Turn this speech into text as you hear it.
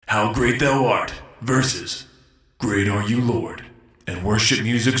How Great Thou Art versus Great Are You Lord and Worship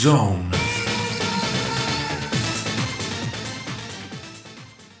Music Zone.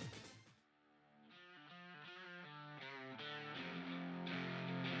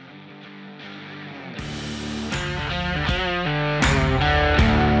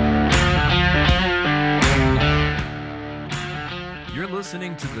 You're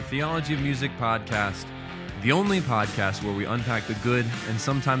listening to the Theology of Music podcast, the only podcast where we unpack the good and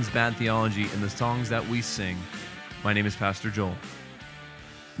sometimes bad theology in the songs that we sing. My name is Pastor Joel.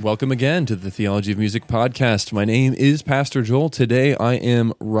 Welcome again to the Theology of Music podcast. My name is Pastor Joel. Today I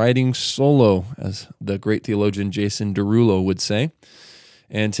am riding solo, as the great theologian Jason Derulo would say.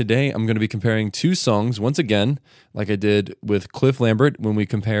 And today I'm going to be comparing two songs once again, like I did with Cliff Lambert when we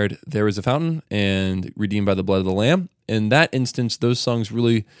compared There Is a Fountain and Redeemed by the Blood of the Lamb. In that instance, those songs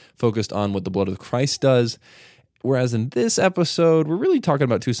really focused on what the blood of Christ does. Whereas in this episode, we're really talking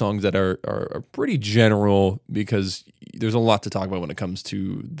about two songs that are pretty general because there's a lot to talk about when it comes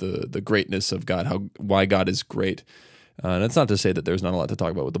to the greatness of God, why God is great. And that's not to say that there's not a lot to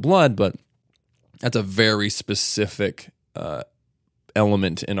talk about with the blood, but that's a very specific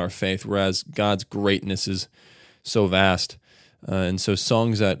element in our faith, whereas God's greatness is so vast. And so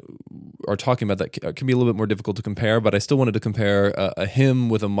songs that are talking about that can be a little bit more difficult to compare, but I still wanted to compare a hymn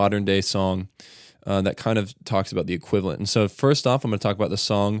with a modern day song that kind of talks about the equivalent. And so first off, I'm going to talk about the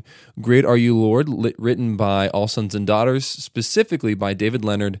song Great Are You Lord, written by All Sons and Daughters, specifically by David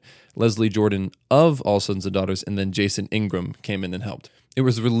Leonard, Leslie Jordan of All Sons and Daughters, and then Jason Ingram came in and helped. It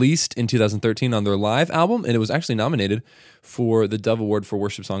was released in 2013 on their live album, and it was actually nominated for the Dove Award for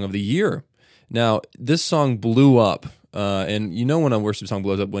Worship Song of the Year. Now, this song blew up, and you know when a worship song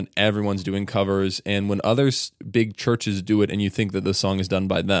blows up when everyone's doing covers and when other big churches do it and you think that the song is done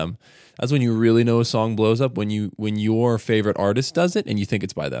by them. That's when you really know a song blows up, when your favorite artist does it and you think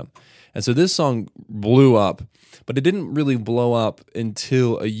it's by them. And so this song blew up, but it didn't really blow up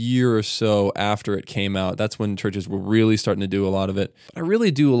until a year or so after it came out. That's when churches were really starting to do a lot of it. I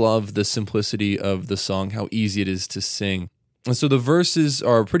really do love the simplicity of the song, how easy it is to sing. And so the verses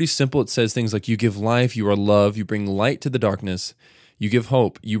are pretty simple. It says things like, you give life, you are love, you bring light to the darkness, you give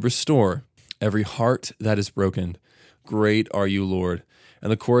hope, you restore every heart that is broken. Great are you, Lord.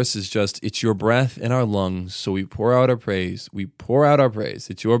 And the chorus is just, it's your breath in our lungs, so we pour out our praise. We pour out our praise.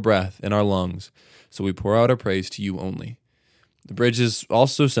 It's your breath in our lungs, so we pour out our praise to you only. The bridge is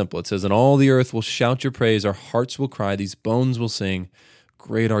also simple. It says, and all the earth will shout your praise, our hearts will cry, these bones will sing,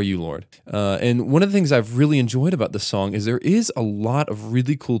 great are you, Lord. And one of the things I've really enjoyed about this song is there is a lot of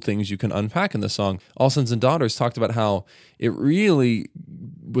really cool things you can unpack in the song. All Sons and Daughters talked about how it really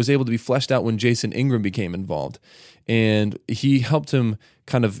was able to be fleshed out when Jason Ingram became involved. And he helped him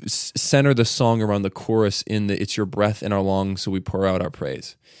kind of center the song around the chorus in the it's your breath in our lungs, so we pour out our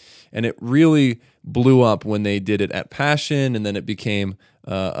praise. And it really blew up when they did it at Passion, and then it became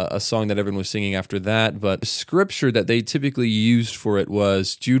a song that everyone was singing after that. But the scripture that they typically used for it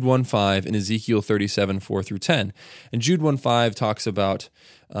was Jude 1:5 and Ezekiel 37:4-10. And Jude 1:5 talks about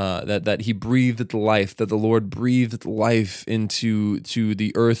that he breathed life, that the Lord breathed life into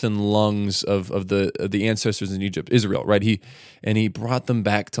the earth and lungs of the ancestors in Israel, right? He brought them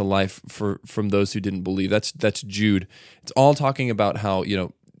back to life from those who didn't believe. That's Jude. It's all talking about how,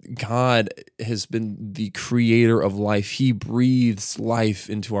 God has been the creator of life. He breathes life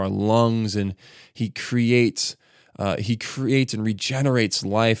into our lungs, and He creates and regenerates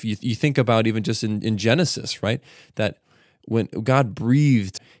life. You think about even just in Genesis, right? That when God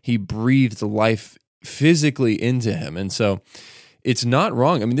breathed, He breathed life physically into him. And so it's not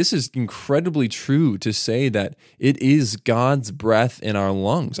wrong. I mean, this is incredibly true to say that it is God's breath in our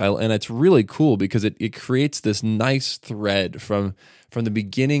lungs. And it's really cool because it creates this nice thread from the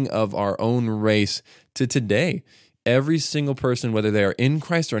beginning of our own race to today. Every single person, whether they are in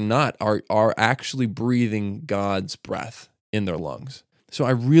Christ or not, are actually breathing God's breath in their lungs. So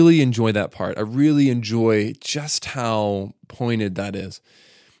I really enjoy that part. I really enjoy just how pointed that is.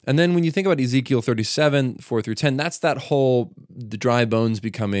 And then when you think about Ezekiel 37:4-10, that's that whole the dry bones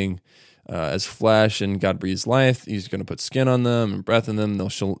becoming as flesh, and God breathes life. He's going to put skin on them and breath in them.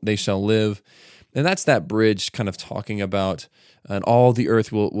 They shall live. And that's that bridge kind of talking about, and all the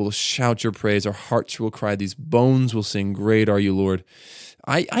earth will shout your praise. Our hearts will cry. These bones will sing, great are you, Lord.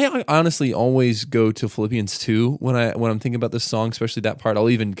 I honestly always go to Philippians 2 when I'm thinking about this song, especially that part. I'll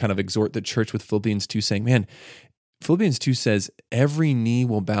even kind of exhort the church with Philippians 2 saying, man, Philippians 2 says, every knee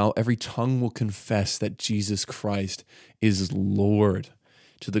will bow, every tongue will confess that Jesus Christ is Lord,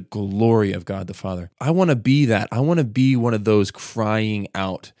 to the glory of God the Father. I want to be that. I want to be one of those crying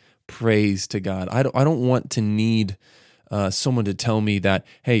out praise to God. I don't want to need someone to tell me that,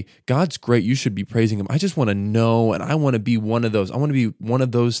 hey, God's great, you should be praising him. I just want to know, and I want to be one of those. I want to be one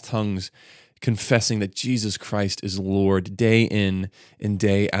of those tongues confessing that Jesus Christ is Lord day in and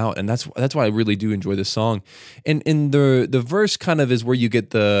day out. And that's why I really do enjoy this song. And the verse kind of is where you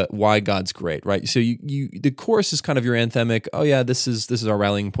get the why God's great, right? So you the chorus is kind of your anthemic. Oh yeah, this is our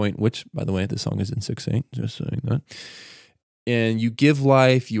rallying point, which by the way, this song is in 6/8, just saying that. And you give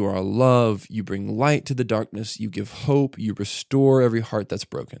life, you are love, you bring light to the darkness, you give hope, you restore every heart that's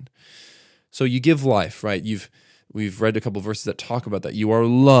broken. So you give life, right? We've read a couple of verses that talk about that. You are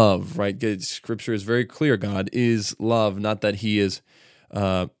love, right? Scripture is very clear. God is love, not that he is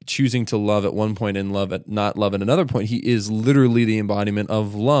choosing to love at one point and not love at another point. He is literally the embodiment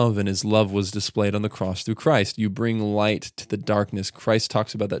of love, and his love was displayed on the cross through Christ. You bring light to the darkness. Christ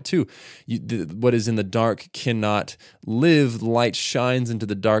talks about that too. What is in the dark cannot live. Light shines into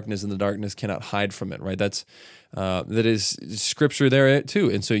the darkness, and the darkness cannot hide from it, right? That is scripture there too.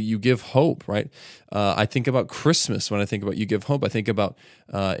 And so you give hope, right? I think about Christmas when I think about you give hope. I think about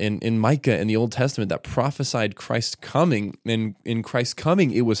in Micah in the Old Testament that prophesied Christ coming. And in Christ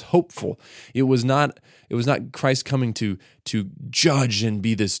coming, it was hopeful. It was not Christ coming to judge and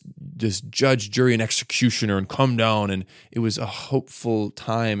be this judge, jury, and executioner and come down. And it was a hopeful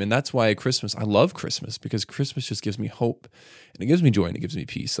time. And that's why I love Christmas, because Christmas just gives me hope, and it gives me joy, and it gives me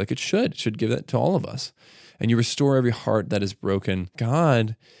peace. Like it should give that to all of us. And you restore every heart that is broken.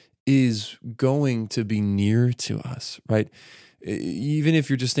 God is going to be near to us, right? Even if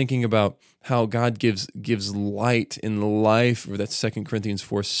you're just thinking about how God gives light in the life, or that's 2 Corinthians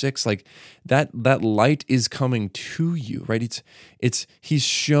 4:6, like that light is coming to you, right? He's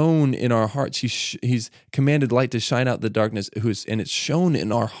shown in our hearts. He's commanded light to shine out the darkness, and it's shown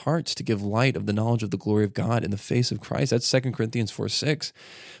in our hearts to give light of the knowledge of the glory of God in the face of Christ. That's 2 Corinthians 4:6.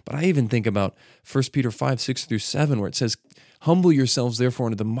 But I even think about 1 Peter 5:6-7, where it says, "Humble yourselves, therefore,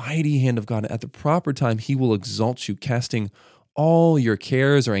 under the mighty hand of God. At the proper time, he will exalt you, casting all your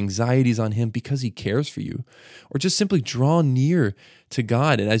cares or anxieties on him because he cares for you." Or just simply draw near to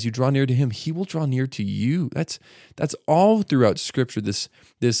God, and as you draw near to him, he will draw near to you. That's all throughout Scripture, this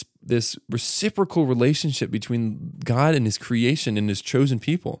reciprocal relationship between God and his creation and his chosen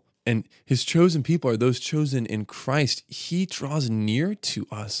people. And his chosen people are those chosen in Christ. He draws near to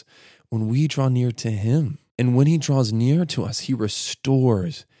us when we draw near to him. And when he draws near to us, he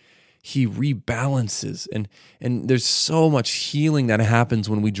restores, he rebalances. And there's so much healing that happens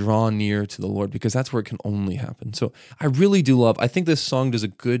when we draw near to the Lord, because that's where it can only happen. So I really do I think this song does a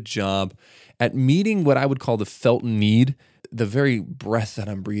good job at meeting what I would call the felt need. The very breath that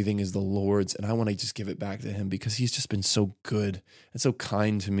I'm breathing is the Lord's, and I want to just give it back to him because he's just been so good and so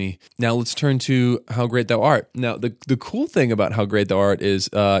kind to me. Now let's turn to How Great Thou Art. Now the cool thing about How Great Thou Art is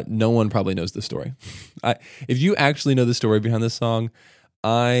no one probably knows the story. If you actually know the story behind this song,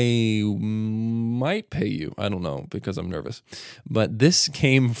 I might pay you. I don't know, because I'm nervous. But this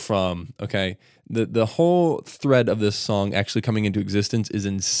came from, the whole thread of this song actually coming into existence is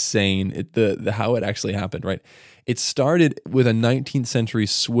insane. The how it actually happened, right? It started with a 19th century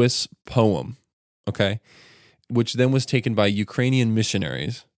Swiss poem, which then was taken by Ukrainian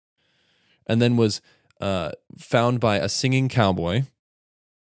missionaries, and then was found by a singing cowboy,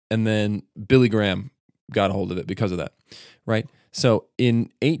 and then Billy Graham got a hold of it because of that, right? So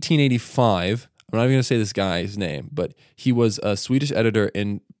in 1885, I'm not even going to say this guy's name, but he was a Swedish editor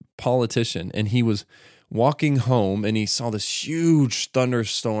and politician, and he was walking home, and he saw this huge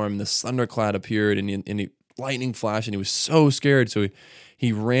thunderstorm. This thundercloud appeared, and he lightning flash, and he was so scared. So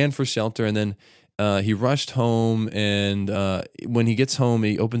he ran for shelter, and then he rushed home. And when he gets home,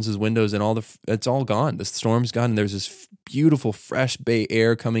 he opens his windows, and it's all gone. The storm's gone, and there's this beautiful fresh bay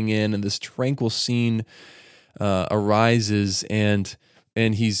air coming in, and this tranquil scene arises, and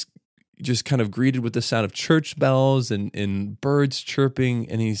he's just kind of greeted with the sound of church bells and birds chirping,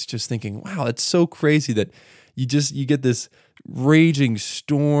 and he's just thinking, wow, it's so crazy that you get this raging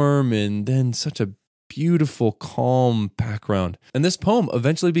storm and then such a beautiful, calm background. And this poem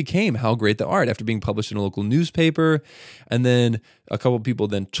eventually became How Great Thou Art after being published in a local newspaper. And then a couple of people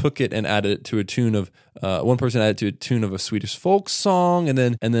then took it and added it to a tune of, one person added to a tune of a Swedish folk song. And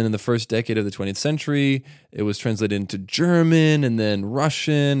then in the first decade of the 20th century, it was translated into German and then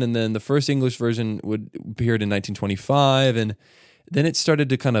Russian. And then the first English version appeared in 1925. And then it started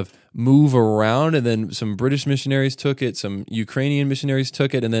to kind of move around, and then some British missionaries took it, some Ukrainian missionaries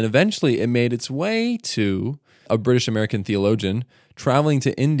took it, and then eventually it made its way to a British American theologian, traveling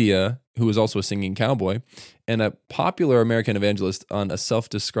to India, who was also a singing cowboy, and a popular American evangelist on a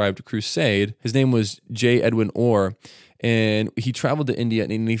self-described crusade. His name was J. Edwin Orr, and he traveled to India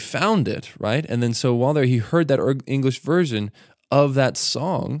and he found it, right? And then so while there, he heard that English version of that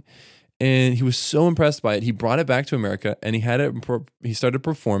song, and he was so impressed by it, he brought it back to America, and he started to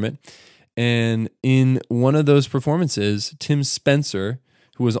perform it. And in one of those performances, Tim Spencer,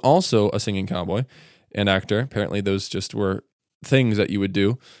 who was also a singing cowboy and actor, apparently those just were things that you would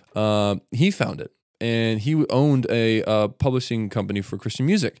do, he found it. And he owned a publishing company for Christian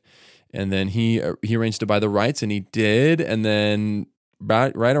music. And then he arranged to buy the rights, and he did. And then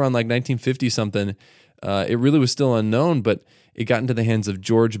right around like 1950 something, it really was still unknown, but it got into the hands of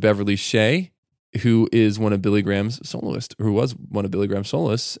George Beverly Shea, who was one of Billy Graham's soloists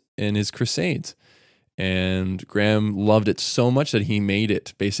in his crusades. And Graham loved it so much that he made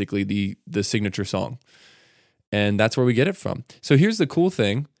it basically the signature song. And that's where we get it from. So here's the cool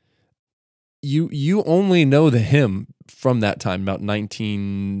thing. You only know the hymn from that time, about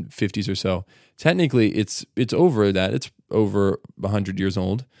 1950s or so. Technically, it's over that. It's over 100 years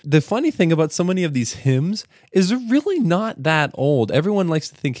old. The funny thing about so many of these hymns is they're really not that old. Everyone likes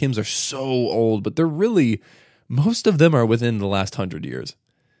to think hymns are so old, but most of them are within the last 100 years,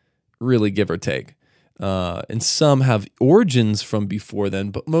 really, give or take. And some have origins from before then,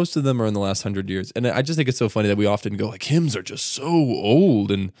 but most of them are in the last 100 years. And I just think it's so funny that we often go like, hymns are just so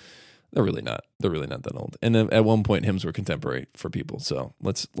old, and they're really not. They're really not that old. And at one point, hymns were contemporary for people. So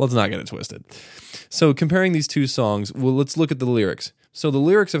let's not get it twisted. So comparing these two songs, well, let's look at the lyrics. So the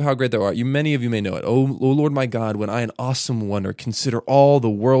lyrics of How Great Thou Art, many of you may know it. O Lord my God, when I, an awesome wonder, consider all the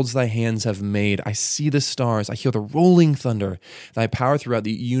worlds thy hands have made. I see the stars, I hear the rolling thunder, thy power throughout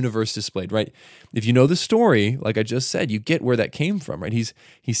the universe displayed, right? If you know the story, like I just said, you get where that came from, right? He's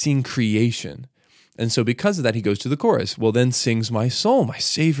seeing creation. And so because of that, he goes to the chorus. Well, then sings my soul, my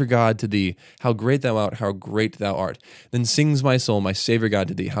Savior God, to thee. How great thou art, how great thou art. Then sings my soul, my Savior God,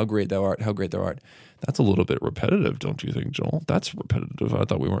 to thee. How great thou art, how great thou art. That's a little bit repetitive, don't you think, Joel? That's repetitive. I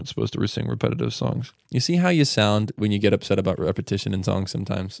thought we weren't supposed to sing repetitive songs. You see how you sound when you get upset about repetition in songs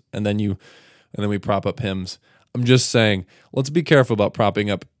sometimes? And then we prop up hymns. I'm just saying, let's be careful about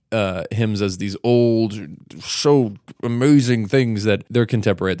propping up hymns as these old, so amazing things that they're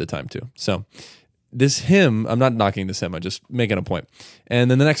contemporary at the time too. So this hymn, I'm not knocking this hymn, I'm just making a point.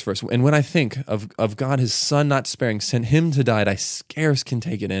 And then the next verse, and when I think of God, his son not sparing, sent him to die, I scarce can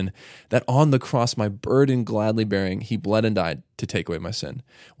take it in, that on the cross my burden gladly bearing, he bled and died to take away my sin.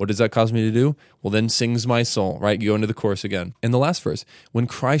 What does that cause me to do? Well, then sings my soul, right? You go into the chorus again. And the last verse, when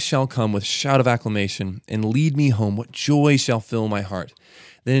Christ shall come with shout of acclamation and lead me home, what joy shall fill my heart?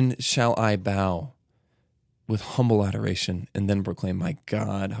 Then shall I bow with humble adoration, and then proclaim, my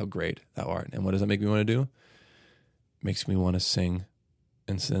God, how great thou art. And what does that make me want to do? Makes me want to sing,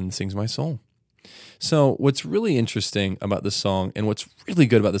 and then sings my soul. So what's really interesting about this song, and what's really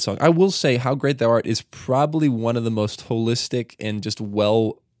good about this song, I will say How Great Thou Art is probably one of the most holistic and just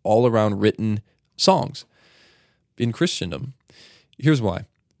well all-around written songs in Christendom. Here's why.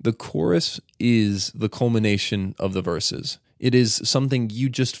 The chorus is the culmination of the verses. It is something you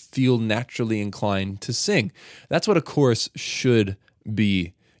just feel naturally inclined to sing. That's what a chorus should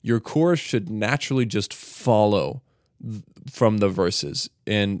be. Your chorus should naturally just follow from the verses.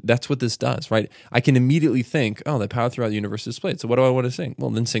 And that's what this does, right? I can immediately think, oh, the power throughout the universe is displayed. So what do I want to sing? Well,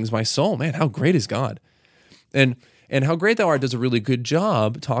 then sings my soul. Man, how great is God? And How Great Thou Art does a really good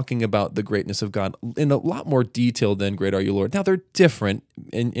job talking about the greatness of God in a lot more detail than Great Are You, Lord. Now, they're different.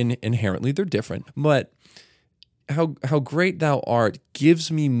 Inherently, they're different. But how great thou art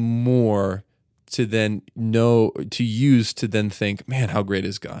gives me more to then know, to use to then think, man, how great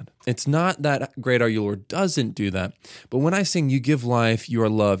is God? It's not that Great Are You, Lord doesn't do that. But when I sing, you give life, you are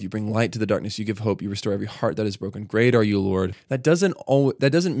love, you bring light to the darkness, you give hope, you restore every heart that is broken. Great are you, Lord. That doesn't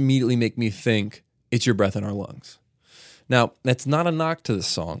immediately make me think it's your breath in our lungs. Now, that's not a knock to the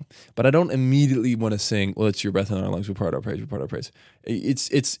song, but I don't immediately want to sing, well, it's your breath in our lungs, we part our praise, we part our praise.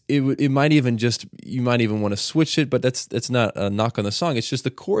 It might even just, you might even want to switch it, but that's not a knock on the song. It's just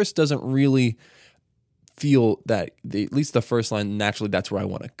the chorus doesn't really feel that, at least the first line, naturally, that's where I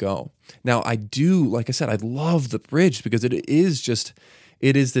want to go. Now, I do, like I said, I love the bridge because it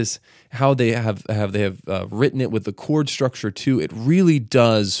is this, how they have written it with the chord structure too. It really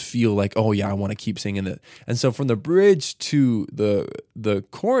does feel like, oh yeah, I want to keep singing it. And so from the bridge to the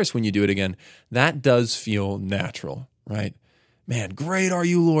chorus, when you do it again, that does feel natural, right? Man, great are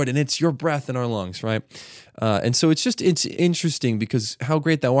you, Lord, and it's your breath in our lungs, right? And so it's interesting because How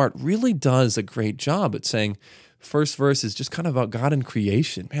Great Thou Art really does a great job at saying, first verse is just kind of about God and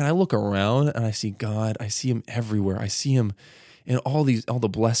creation. Man, I look around and I see God. I see him everywhere. I see him in all the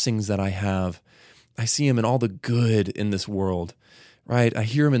blessings that I have. I see him in all the good in this world, right? I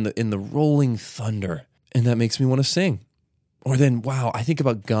hear him in the rolling thunder, and that makes me want to sing. Or then, wow, I think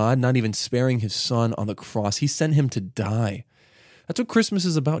about God not even sparing his son on the cross. He sent him to die. That's what Christmas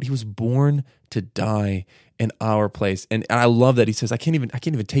is about. He was born to die in our place. And I love that he says, I can't even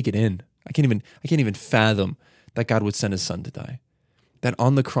take it in. I can't even fathom that God would send his son to die. That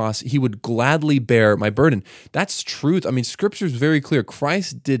on the cross, he would gladly bear my burden. That's truth. I mean, scripture is very clear.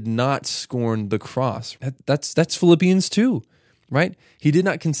 Christ did not scorn the cross. That's Philippians 2. Right? He did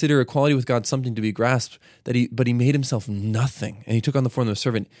not consider equality with God something to be grasped, but he made himself nothing. And he took on the form of a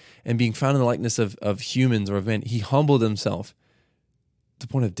servant, and being found in the likeness of humans or of men, he humbled himself to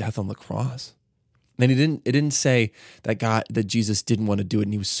the point of death on the cross. And it didn't say that Jesus didn't want to do it,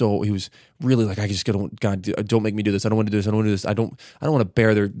 and he was really like, God, don't make me do this. I don't want to do this. I don't want to do this. I don't want to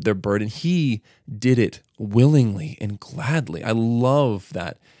bear their burden. He did it willingly and gladly. I love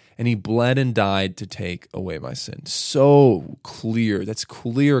that. And he bled and died to take away my sin. So clear. That's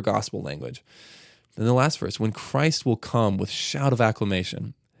clear gospel language. Then the last verse, when Christ will come with shout of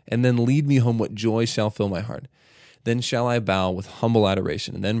acclamation, and then lead me home, what joy shall fill my heart. Then shall I bow with humble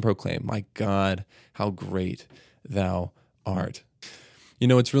adoration, and then proclaim, my God, how great thou art. You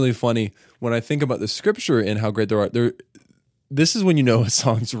know, it's really funny. When I think about the scripture and how great thou art, this is when you know a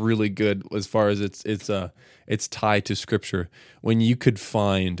song's really good as far as it's tied to scripture. When you could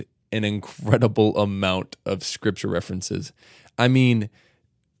find an incredible amount of scripture references. I mean,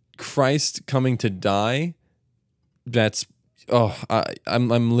 Christ coming to die,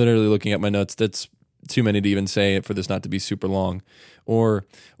 I'm literally looking at my notes. That's too many to even say it for this not to be super long. Or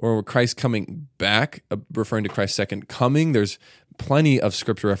Christ coming back, referring to Christ's second coming. There's plenty of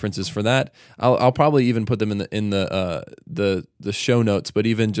scripture references for that. I'll probably even put them in the show notes. But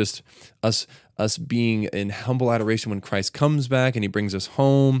even just us being in humble adoration when Christ comes back and he brings us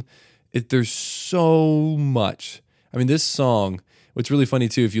home. There's so much. I mean, this song. What's really funny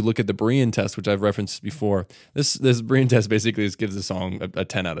too, if you look at the Berean test, which I've referenced before, this Berean test basically gives the song a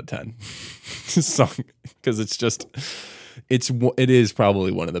 10 out of 10. This song, because it is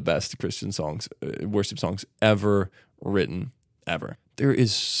probably one of the best Christian songs, worship songs ever written, ever. There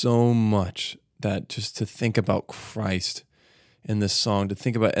is so much that just to think about Christ in this song, to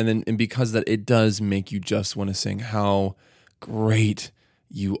think about, and because that it does make you just want to sing how great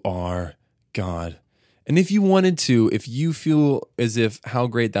you are, God. And if you wanted to, if you feel as if how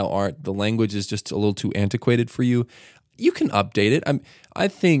great thou art, the language is just a little too antiquated for you, you can update it. I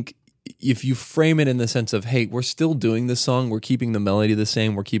think if you frame it in the sense of, hey, we're still doing this song, we're keeping the melody the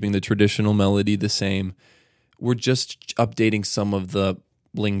same, we're keeping the traditional melody the same, we're just updating some of the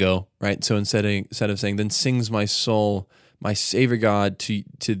lingo, right? So instead of saying, then sings my soul, my Savior God to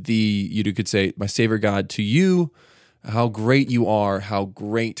thee, you could say, my Savior God to you, how great you are, how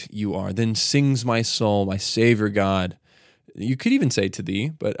great you are. Then sings my soul, my Savior God. You could even say to thee,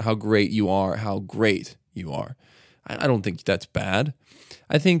 but how great you are, how great you are. I don't think that's bad.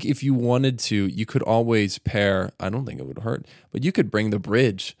 I think if you wanted to, you could always pair, I don't think it would hurt, but you could bring the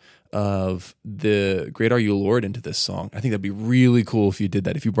bridge of the Great Are You Lord into this song. I think that'd be really cool if you did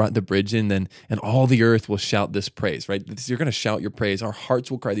that. If you brought the bridge in, then and all the earth will shout this praise, right? You're going to shout your praise. Our hearts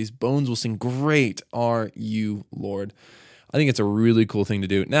will cry. These bones will sing, great are you, Lord. I think it's a really cool thing to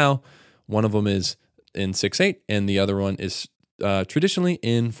do. Now, one of them is in 6/8, and the other one is traditionally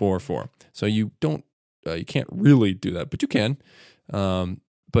in 4/4. So you can't really do that, but you can.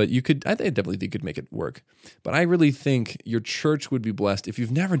 But you could, I definitely think you could make it work. But I really think your church would be blessed if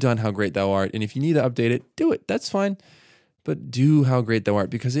you've never done How Great Thou Art. And if you need to update it, do it. That's fine. But do How Great Thou Art,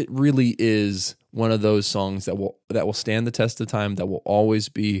 because it really is one of those songs that will stand the test of time, that will always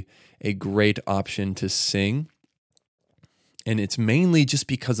be a great option to sing. And it's mainly just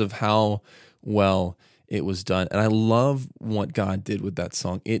because of how well it was done. And I love what God did with that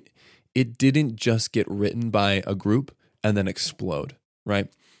song. It didn't just get written by a group and then explode, right?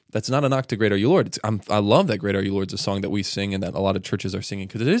 That's not a knock to Great Are You Lord. I love that Great Are You Lord is a song that we sing and that a lot of churches are singing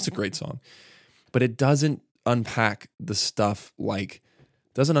because it is a great song. But it doesn't unpack the stuff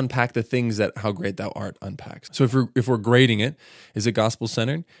doesn't unpack the things that How Great Thou Art unpacks. So if we're grading it, is it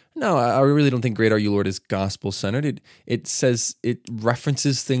gospel-centered? No, I really don't think Great Are You Lord is gospel-centered. It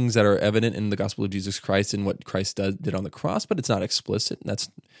references things that are evident in the gospel of Jesus Christ and what Christ did on the cross, but it's not explicit. And that's,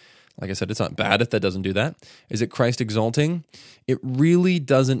 like I said, it's not bad if that doesn't do that. Is it Christ exalting? It really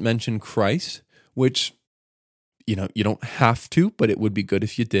doesn't mention Christ, which, you don't have to, but it would be good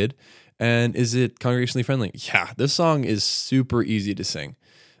if you did. And is it congregationally friendly? Yeah, this song is super easy to sing.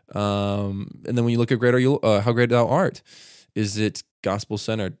 And then when you look at How Great Thou Art, is it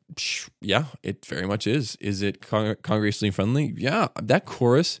gospel-centered? Yeah, it very much is. Is it congregationally friendly? Yeah, that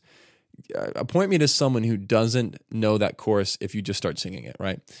chorus, point me to someone who doesn't know that chorus if you just start singing it,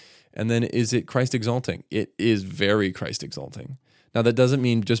 right? And then is it Christ-exalting? It is very Christ-exalting. Now, that doesn't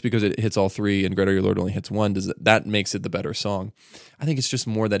mean just because it hits all three and Great Are You Lord only hits one, that makes it the better song. I think it's just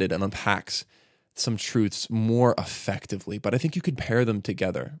more that it unpacks some truths more effectively, but I think you could pair them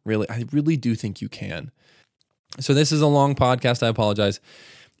together. Really, I really do think you can. So this is a long podcast, I apologize,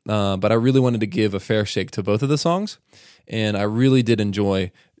 but I really wanted to give a fair shake to both of the songs, and I really did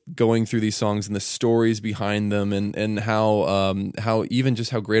enjoy going through these songs and the stories behind them, and how even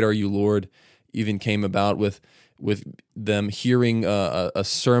just how Great Are You Lord even came about with them hearing a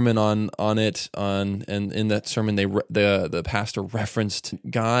sermon on it, and in that sermon the pastor referenced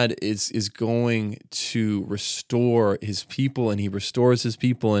God is going to restore his people, and he restores his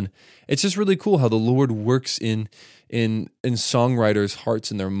people, and it's just really cool how the Lord works in songwriters'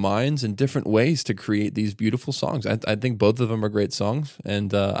 hearts and their minds in different ways to create these beautiful songs. I think both of them are great songs,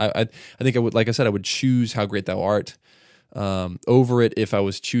 and I think I would, like I said, I would choose How Great Thou Art over it if I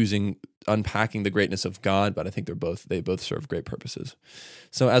was choosing unpacking the greatness of God, but I think they both serve great purposes.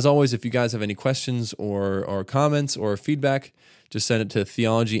 So as always, if you guys have any questions or comments or feedback, just send it to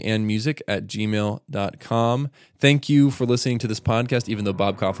theologyandmusic@gmail.com. Thank you for listening to this podcast, even though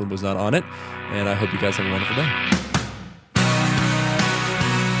Bob Coughlin was not on it, and I hope you guys have a wonderful day.